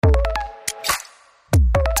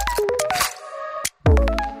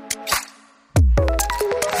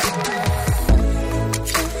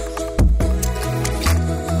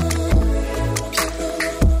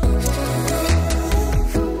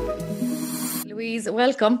Louise,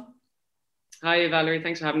 welcome. Hi, Valerie.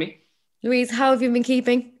 Thanks for having me. Louise, how have you been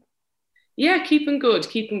keeping? Yeah, keeping good,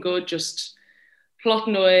 keeping good. Just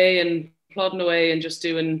plodding away, and just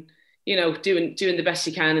doing, doing the best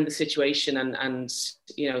you can in the situation. And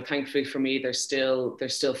thankfully for me, there's still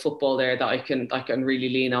football there that I can really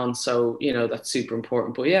lean on. So that's super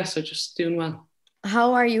important. But yeah, so just doing well.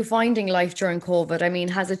 How are you finding life during COVID? I mean,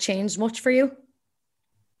 has it changed much for you?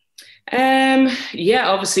 Yeah,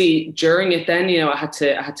 obviously during it, then I had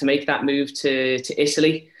to make that move to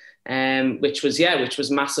Italy, which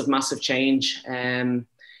was massive, massive change. And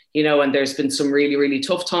there's been some really, really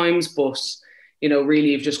tough times, but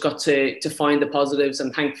really you've just got to find the positives.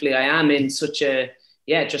 And thankfully, I am in such a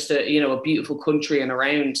just a beautiful country, and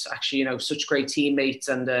around actually such great teammates,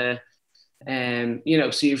 and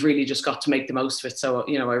so you've really just got to make the most of it. So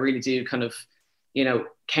I really do kind of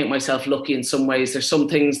count myself lucky in some ways. There's some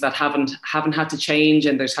things that haven't had to change,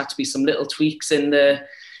 and there's had to be some little tweaks in the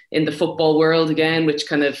football world again, which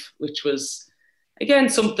was again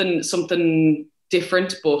something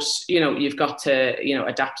different. But you've got to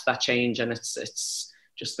adapt to that change, and it's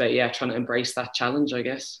just about trying to embrace that challenge, I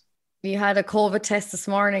guess. You had a COVID test this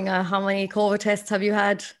morning. How many COVID tests have you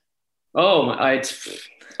had? Oh, I'd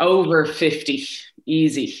over 50,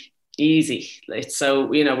 easy, easy. It's so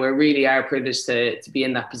we really are privileged to be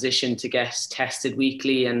in that position to get tested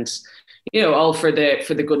weekly, and all for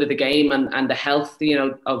the good of the game, and the health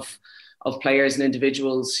of players and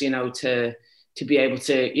individuals, to be able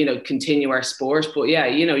to continue our sport. But yeah,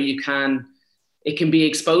 it can be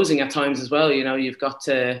exposing at times as well. You've got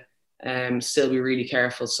to still be really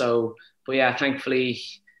careful. So, but yeah, thankfully,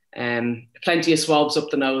 plenty of swabs up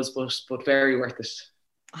the nose, but very worth it.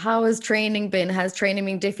 How has training been? Has training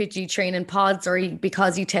been difficult? Do you train in pods, or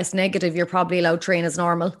because you test negative, you're probably allowed to train as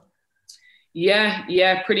normal?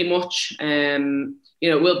 Yeah, pretty much.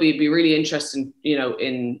 It will be really interesting,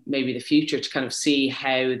 in maybe the future, to kind of see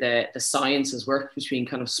how the sciences work between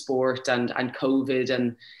kind of sport and COVID,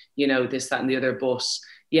 and this, that, and the other. But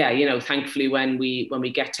yeah, thankfully when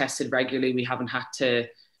we get tested regularly, we haven't had to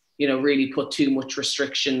really put too much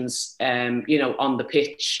restrictions on the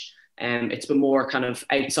pitch. It's been more kind of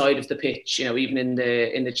outside of the pitch, even in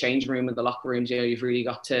the change room and the locker rooms. You've really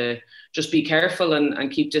got to just be careful, and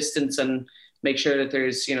keep distance, and make sure that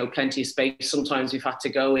there's plenty of space. Sometimes we've had to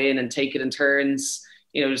go in and take it in turns,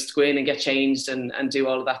 just go in and get changed, and do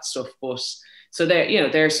all of that stuff. But so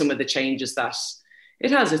there are some of the changes that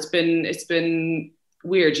it's been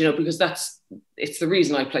weird, because it's the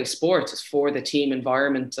reason I play sport, is for the team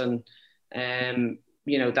environment. And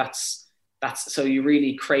that's so you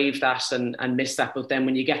really crave that, and miss that. But then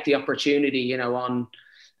when you get the opportunity,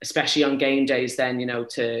 especially on game days, then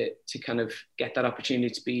to kind of get that opportunity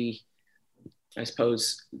to be, I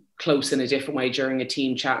suppose, close in a different way during a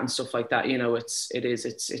team chat and stuff like that.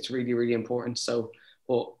 It's really, really important. So,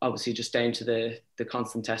 but obviously just down to the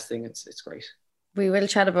constant testing, it's great. We will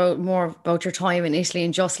chat about more about your time in Italy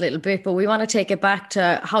in just a little bit, but we want to take it back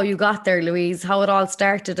to how you got there, Louise, how it all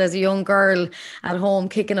started as a young girl at home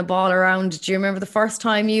kicking a ball around. Do you remember the first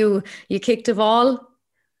time you kicked a ball?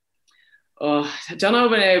 Oh, I don't know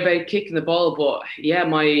about kicking the ball, but yeah,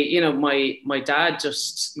 my dad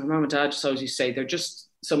my mum and dad just always used to say, they're just,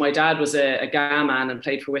 so my dad was a GA man, and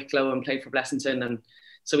played for Wicklow and played for Blessington, and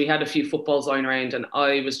so we had a few footballs lying around, and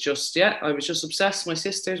I was just obsessed. My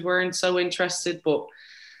sisters weren't so interested, but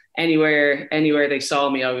anywhere they saw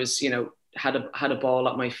me, I was had a ball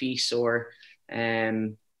at my feet, or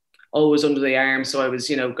um always under the arm. So I was,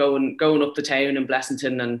 going up the town in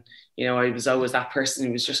Blessington, and I was always that person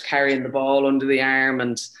who was just carrying the ball under the arm.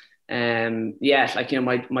 And yeah, like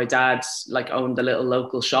my dad like owned the little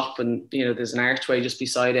local shop, and there's an archway just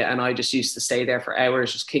beside it, and I just used to stay there for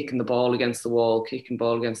hours, just kicking the ball against the wall,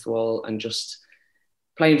 and just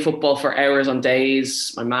playing football for hours on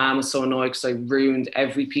days. My mom was so annoyed because I ruined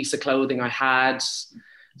every piece of clothing I had.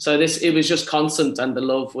 So it was just constant, and the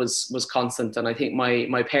love was constant. And I think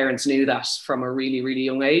my parents knew that from a really, really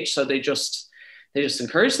young age. So they just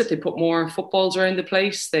encouraged it. They put more footballs around the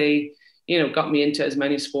place. They, got me into as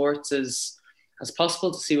many sports as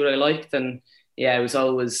possible to see what I liked. And yeah, it was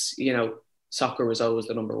always, soccer was always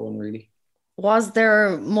the number one, really. Was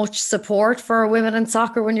there much support for women in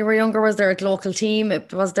soccer when you were younger? Was there a local team?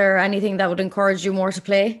 Was there anything that would encourage you more to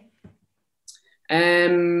play?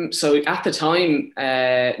 So at the time,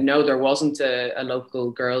 no, there wasn't a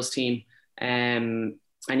local girls team. And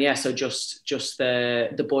yeah, so just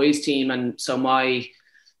the boys team. And so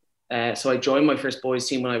I joined my first boys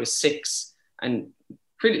team when I was 6, and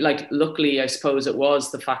pretty, like, luckily, I suppose it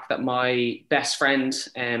was the fact that my best friend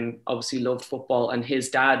obviously loved football, and his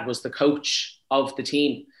dad was the coach of the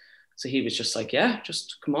team. So he was just like, yeah,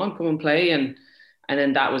 just come and play. And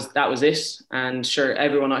then that was it. And sure,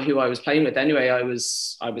 everyone who I was playing with anyway, I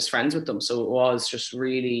was friends with them. So it was just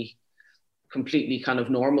really completely kind of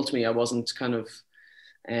normal to me. I wasn't kind of,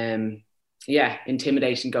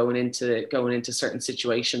 intimidating going into certain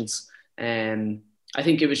situations. I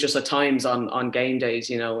think it was just at times on game days,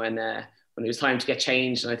 when it was time to get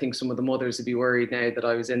changed. And I think some of the mothers would be worried now that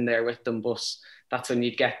I was in there with them, but that's when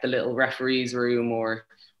you'd get the little referee's room or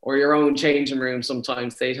your own changing room.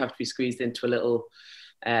 Sometimes they'd have to be squeezed into a little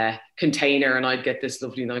container, and I'd get this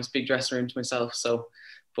lovely, nice big dressing room to myself. So,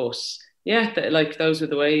 but yeah, those were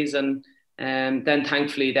the ways. And then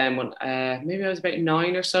thankfully, then when maybe I was about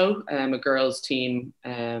 9 or so, a girls' team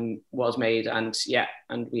was made, and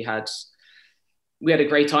we had a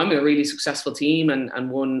great time. We were a really successful team, and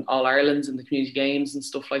won All Ireland's in the community games and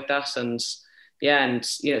stuff like that. And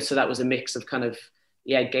so that was a mix of kind of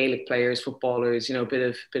Gaelic players, footballers, a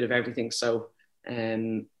bit of everything. So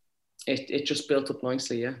it just built up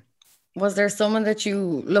nicely. Yeah. Was there someone that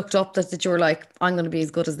you looked up that you were like, I'm going to be as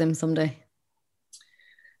good as them someday?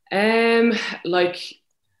 Like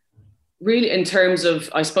really in terms of,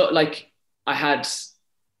 I suppose, like I had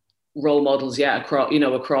role models,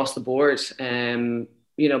 across the board.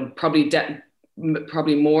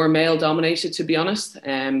 Probably more male dominated, to be honest.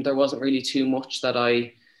 There wasn't really too much that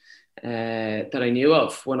I knew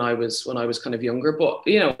of when I was kind of younger. But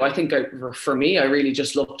I think for me, I really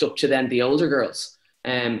just looked up to then the older girls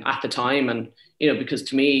at the time, and because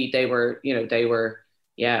to me they were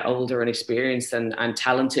older and experienced and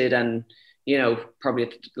talented, and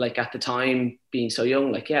probably like at the time being so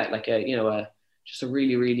young, just a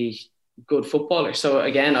really, really good footballer. So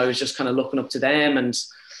again, I was just kind of looking up to them, and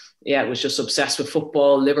was just obsessed with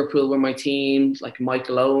football. Liverpool were my team. Like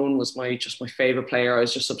Michael Owen was my favorite player. I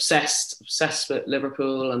was just obsessed with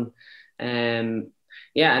Liverpool, and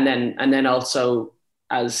then also,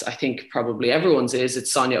 as I think probably everyone's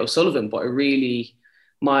it's Sonia O'Sullivan. But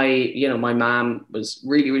my mom was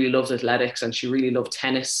really loved athletics, and she really loved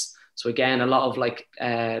tennis. So again, a lot of like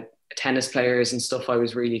tennis players and stuff, I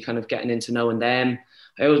was really kind of getting into knowing them.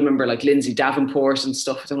 I always remember like Lindsay Davenport and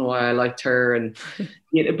stuff. I don't know why I liked her, and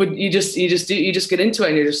but you just get into it,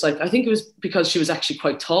 and you're just like, I think it was because she was actually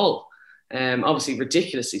quite tall. Obviously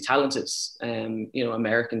ridiculously talented,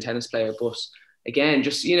 American tennis player. But again,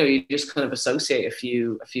 just you just kind of associate a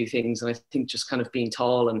few things, and I think just kind of being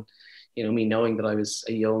tall, and me knowing that I was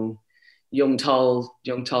a young tall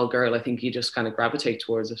girl, I think you just kind of gravitate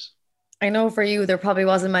towards it. I know for you, there probably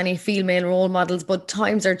wasn't many female role models, but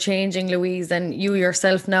times are changing, Louise, and you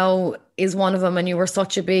yourself now is one of them. And you were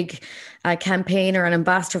such a big campaigner and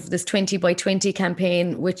ambassador for this 20 by 20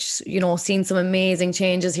 campaign, which, seen some amazing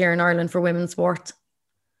changes here in Ireland for women's sport.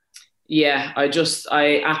 Yeah,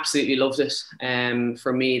 I absolutely loved it.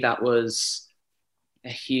 For me, that was a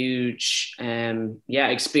huge,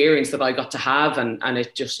 experience that I got to have. And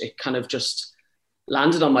it kind of just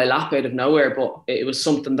landed on my lap out of nowhere, but it was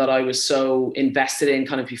something that I was so invested in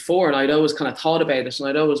kind of before, and I'd always kind of thought about it, and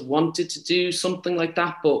I'd always wanted to do something like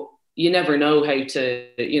that, but you never know how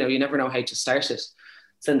to start it.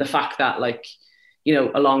 So then the fact that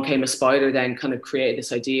along came a spider, then kind of created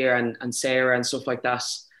this idea, and Sarah and stuff like that,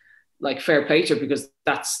 like fair play to her, because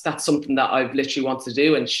that's something that I've literally wanted to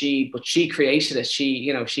do, and she created it.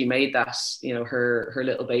 She made that, her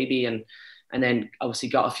little baby, and then obviously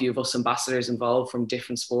got a few of us ambassadors involved from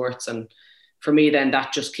different sports. And for me, then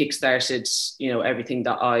that just kickstarted, everything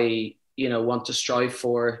that I, want to strive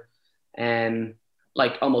for,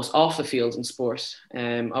 like almost off the field in sport.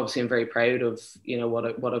 Obviously I'm very proud of,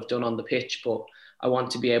 what I've done on the pitch, but I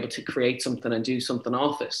want to be able to create something and do something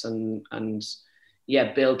off it, and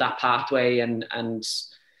build that pathway, and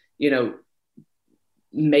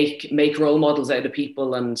make role models out of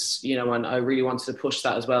people. And and I really wanted to push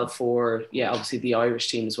that as well for obviously the Irish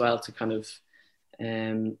team as well, to kind of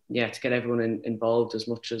to get everyone involved as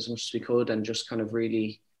much as we could, and just kind of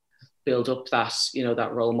really build up that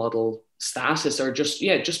that role model status, or just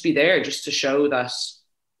be there, just to show that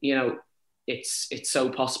it's so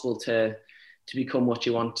possible to become what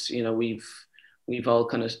you want. We've all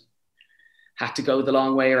kind of had to go the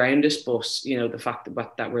long way around it, but the fact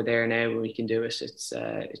that we're there now and we can do it,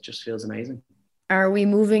 it just feels amazing. Are we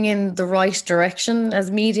moving in the right direction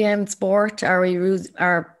as media and sport?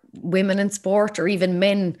 Are women in sport, or even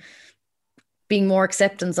men, being more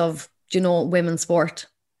acceptance of women's sport?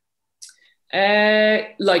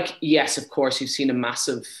 Yes, of course, you've seen a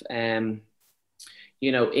massive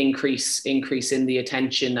increase in the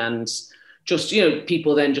attention, and just,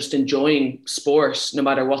 people then just enjoying sport no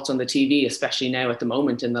matter what's on the TV, especially now at the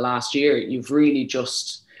moment in the last year. You've really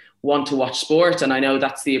just, want to watch sport. And I know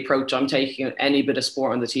that's the approach I'm taking. Any bit of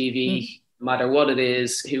sport on the TV, no matter what it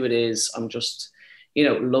is, who it is, I'm just,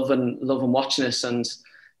 loving watching it.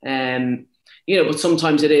 And, but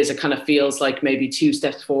sometimes it kind of feels like maybe 2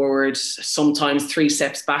 steps forward, sometimes 3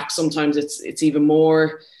 steps back. Sometimes it's even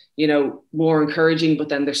more, more encouraging, but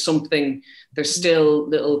then there's still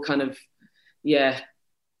little kind of,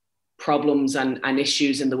 problems and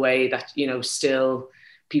issues in the way that, still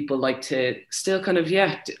people like to still kind of,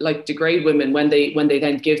 like degrade women when they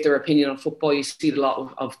then give their opinion on football. You see a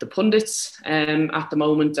lot of the pundits at the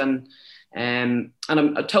moment. And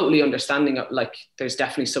I'm totally understanding of, like, there's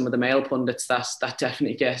definitely some of the male pundits that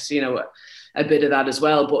definitely get, a bit of that as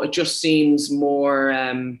well. But it just seems more,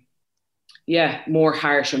 more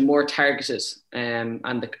harsh and more targeted, and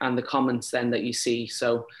the comments then that you see.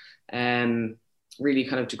 So really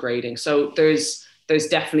kind of degrading. So there's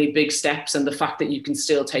definitely big steps, and the fact that you can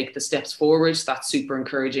still take the steps forward, that's super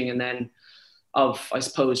encouraging. And then I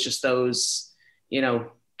suppose just those,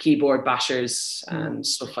 keyboard bashers and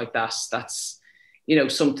stuff like that, that's,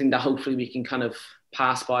 something that hopefully we can kind of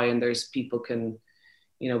pass by, and there's people can,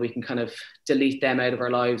 we can kind of delete them out of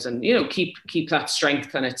our lives, and, keep that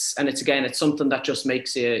strength. And it's again, it's something that just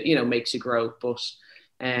makes you grow. But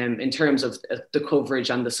in terms of the coverage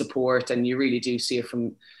and the support, and you really do see it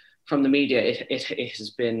from the media, it has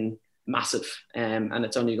been massive, and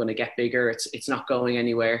it's only going to get bigger. It's not going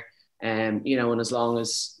anywhere. And as long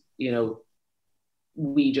as,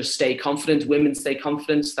 we just stay confident, women stay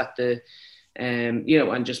confident that and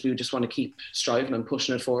we just want to keep striving and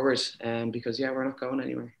pushing it forward, because we're not going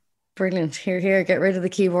anywhere. Brilliant. Here, get rid of the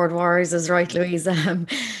keyboard warriors, is right, Louise.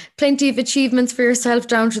 Plenty of achievements for yourself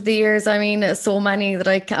down through the years. I mean, so many that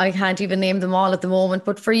I can't even name them all at the moment.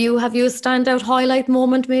 But for you, have you a standout highlight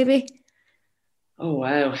moment maybe? Oh,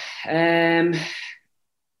 wow.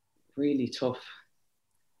 Really tough.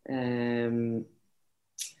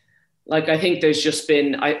 Like, I think there's just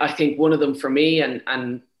been, I think one of them for me,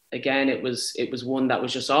 and again, it was one that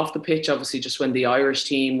was just off the pitch, obviously, just when the Irish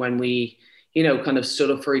team, when we, kind of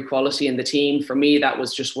stood up for equality in the team. For me, that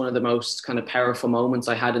was just one of the most kind of powerful moments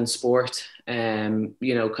I had in sport. Kind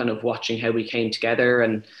of watching how we came together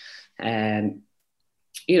and,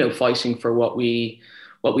 fighting for what we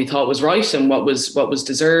thought was right and what was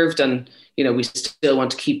deserved. And, we still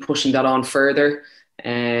want to keep pushing that on further.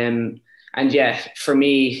 And for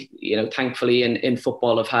me, thankfully in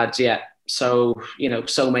football, I've had, so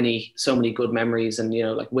many good memories, and,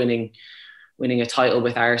 like winning a title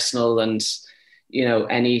with Arsenal, and,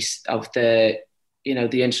 any of the,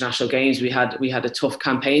 the international games. We had a tough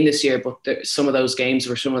campaign this year, but some of those games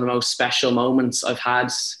were some of the most special moments I've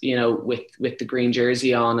had, with the green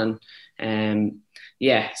jersey on. And,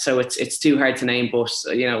 so it's too hard to name, but,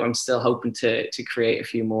 I'm still hoping to create a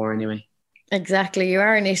few more anyway. Exactly. You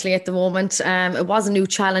are in Italy at the moment. It was a new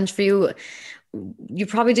challenge for you. You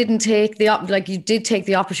probably didn't take you did take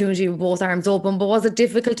the opportunity with both arms open, but was it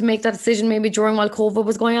difficult to make that decision maybe during while COVID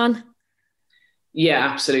was going on? Yeah,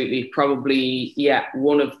 absolutely. Probably,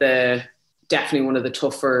 definitely one of the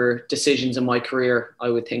tougher decisions in my career, I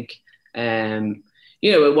would think.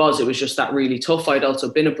 It was just that really tough. I'd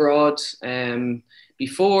also been abroad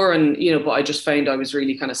before, and, but I just found I was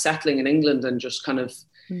really kind of settling in England, and just kind of,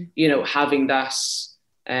 having that,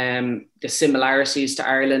 the similarities to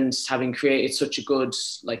Ireland, having created such a good,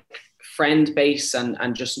 like, friend base,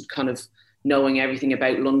 and just kind of knowing everything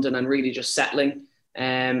about London, and really just settling.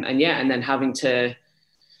 And then having to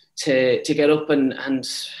get up and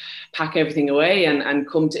pack everything away and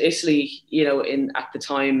come to Italy, at the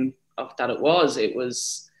time of that, it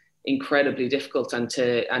was incredibly difficult, and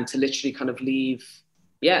to literally kind of leave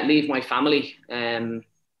my family,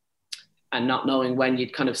 and not knowing when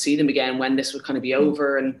you'd kind of see them again, when this would kind of be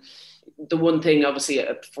over. And the one thing, obviously,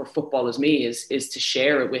 for football as me is to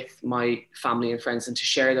share it with my family and friends, and to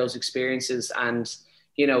share those experiences. And,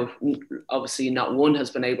 obviously not one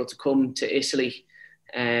has been able to come to Italy,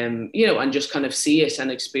 and just kind of see it and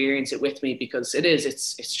experience it with me, because it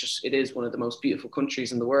is one of the most beautiful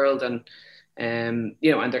countries in the world. And, and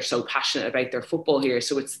they're so passionate about their football here.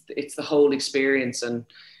 So it's the whole experience. And,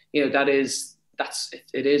 it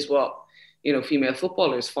is what, female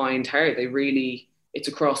footballers find hard. It's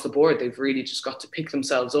across the board. They've really just got to pick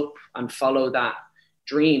themselves up and follow that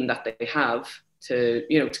dream that they have to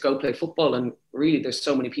go play football. And really, there's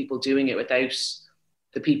so many people doing it without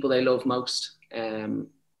the people they love most. And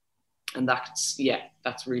that's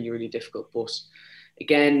really, really difficult. But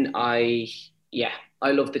again, I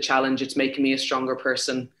love the challenge. It's making me a stronger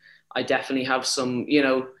person. I definitely have some,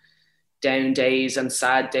 down days and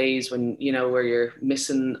sad days when, where you're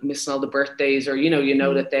missing all the birthdays, or,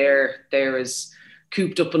 that there is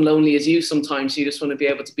cooped up and lonely as you sometimes. You just want to be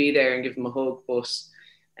able to be there and give them a hug. But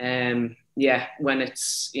yeah, when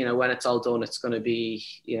it's all done, it's going to be,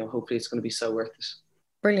 hopefully it's going to be so worth it.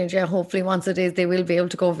 Brilliant. Yeah, hopefully once it is, they will be able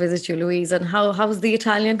to go visit you, Louise. And how's the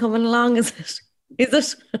Italian coming along? Is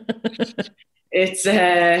it?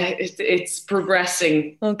 It's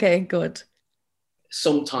progressing. Okay, good.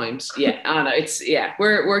 Sometimes, yeah. I know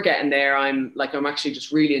we're getting there. I'm actually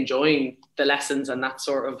just really enjoying the lessons and that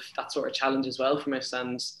sort of challenge as well from us,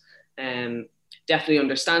 and definitely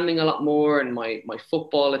understanding a lot more. And my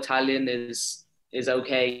football Italian is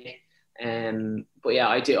okay. But yeah,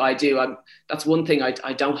 I do. That's one thing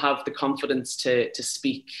I don't have the confidence to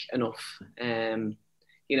speak enough.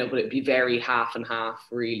 But it'd be very half and half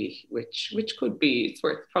really, which could be,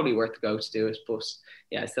 probably worth a go to do it. But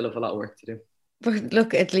yeah, I still have a lot of work to do. But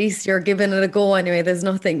look, at least you're giving it a go anyway. There's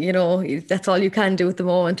nothing, that's all you can do at the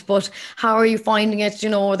moment. But how are you finding it?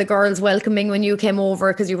 The girls welcoming when you came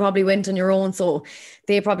over, because you probably went on your own, so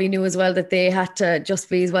they probably knew as well that they had to just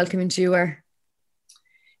be as welcoming to you were.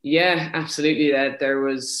 Yeah, absolutely. There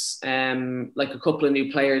was a couple of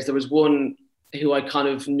new players. There was one who I kind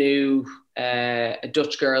of knew, a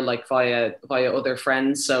Dutch girl, via other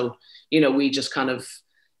friends. So, we just kind of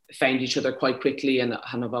found each other quite quickly and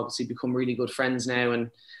have obviously become really good friends now.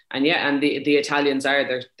 And the Italians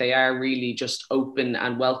they are really just open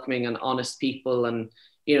and welcoming and honest people. And,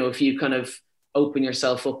 if you kind of open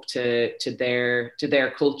yourself up to their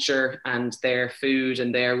culture and their food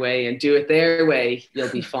and their way, and do it their way, you'll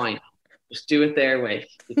be fine. Just do it their way,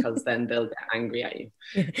 because then they'll get angry at you.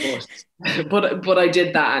 But I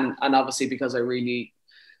did that, and obviously because I really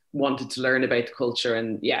wanted to learn about the culture,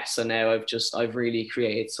 and so now I've really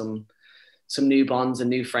created some new bonds and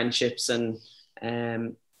new friendships, and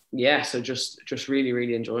so just really,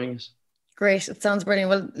 really enjoying it. Great. It sounds brilliant.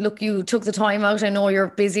 Well, look, you took the time out. I know you're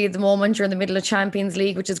busy at the moment. You're in the middle of Champions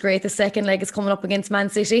League, which is great. The second leg is coming up against Man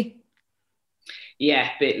City. Yeah,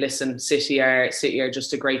 but listen, City are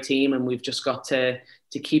just a great team, and we've just got to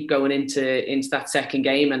keep going into that second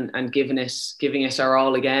game and giving us our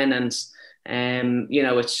all again. And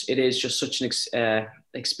it is just such an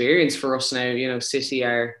experience for us now. City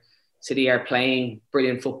are playing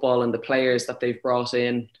brilliant football, and the players that they've brought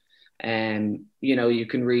in, you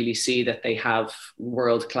can really see that they have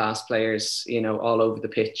world-class players, all over the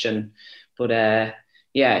pitch.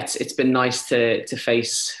 It's been nice to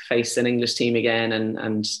face an English team again,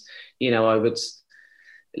 and I would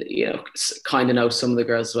kind of know some of the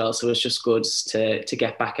girls as well, so it's just good to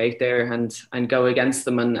get back out there and go against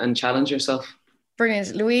them and challenge yourself.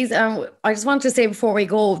 Brilliant. Louise, I just want to say before we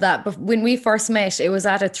go that when we first met, it was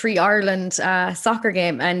at a Three Ireland soccer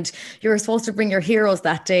game, and you were supposed to bring your heroes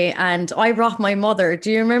that day, and I brought my mother.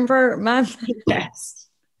 Do you remember, ma'am? Yes.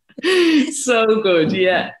 So good,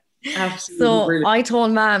 yeah. Absolutely. So brilliant. I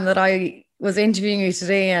told ma'am that I was interviewing you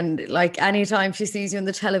today, and anytime she sees you on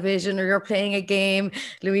the television or you're playing a game,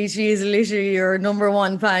 Louise, she is literally your number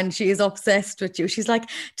one fan. She is obsessed with you. She's like,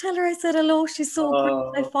 tell her I said hello. She's so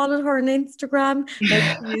great. I followed her on Instagram.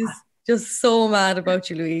 She's just so mad about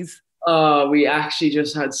you, Louise. Oh, we actually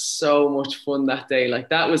just had so much fun that day.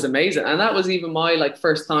 That was amazing. And that was even my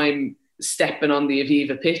first time stepping on the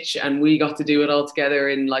Aviva pitch, and we got to do it all together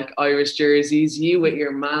in Irish jerseys, you with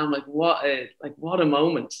your mom. What a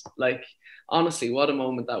moment. Honestly, what a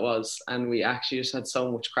moment that was. And we actually just had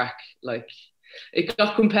so much crack. It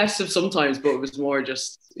got competitive sometimes, but it was more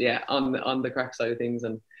just, on the crack side of things.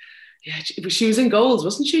 And yeah, she was in goals,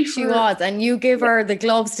 wasn't she? She was. And you give her the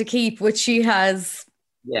gloves to keep, which she has.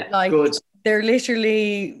 Yeah, good. They're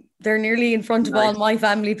nearly in front of all my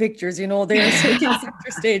family pictures. They're taking center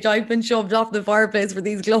stage. I've been shoved off the fireplace for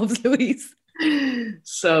these gloves, Louise.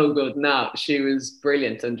 So good. No, she was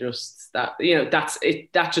brilliant, and just that, that's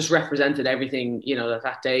it. That just represented everything,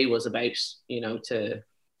 that day was about.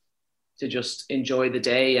 To just enjoy the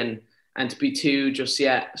day and to be two just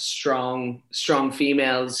strong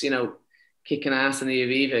females, kicking ass in the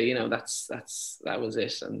Aviva. That was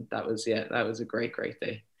it, and that was a great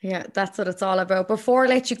day. Yeah, that's what it's all about. Before I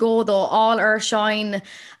let you go though, all our Shine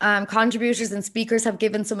contributors and speakers have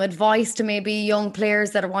given some advice to maybe young players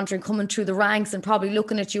that are wondering, coming through the ranks and probably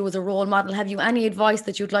looking at you as a role model. Have you any advice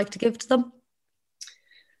that you'd like to give to them?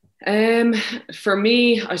 For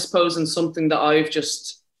me, I suppose, and something that I've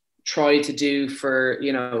just tried to do for,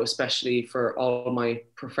 especially for all my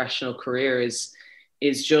professional career is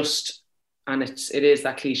just, and it is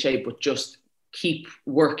that cliche, but just keep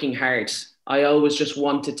working hard. I always just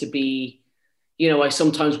wanted to be, I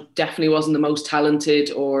sometimes definitely wasn't the most talented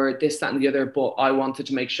or this, that, and the other, but I wanted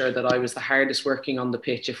to make sure that I was the hardest working on the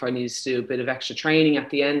pitch. If I needed to do a bit of extra training at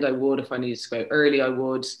the end, I would. If I needed to go out early, I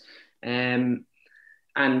would.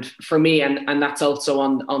 And for me, and that's also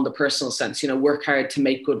on the personal sense, work hard to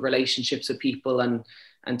make good relationships with people, and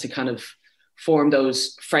to kind of form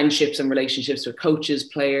those friendships and relationships with coaches,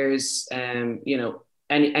 players,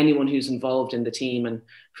 anyone who's involved in the team. And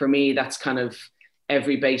for me, that's kind of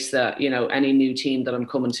every base that, any new team that I'm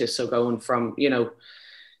coming to. So going from,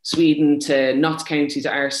 Sweden to Notts County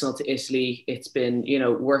to Arsenal to Italy, it's been,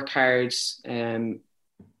 work hard,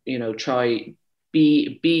 try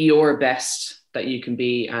be your best that you can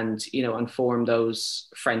be, and and form those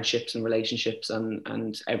friendships and relationships,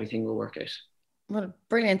 and everything will work out. Well,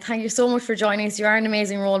 brilliant. Thank you so much for joining us. You are an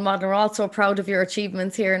amazing role model. We're also proud of your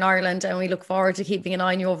achievements here in Ireland, and we look forward to keeping an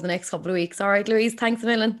eye on you over the next couple of weeks. All right, Louise, thanks a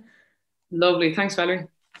million. Lovely. Thanks, Valerie.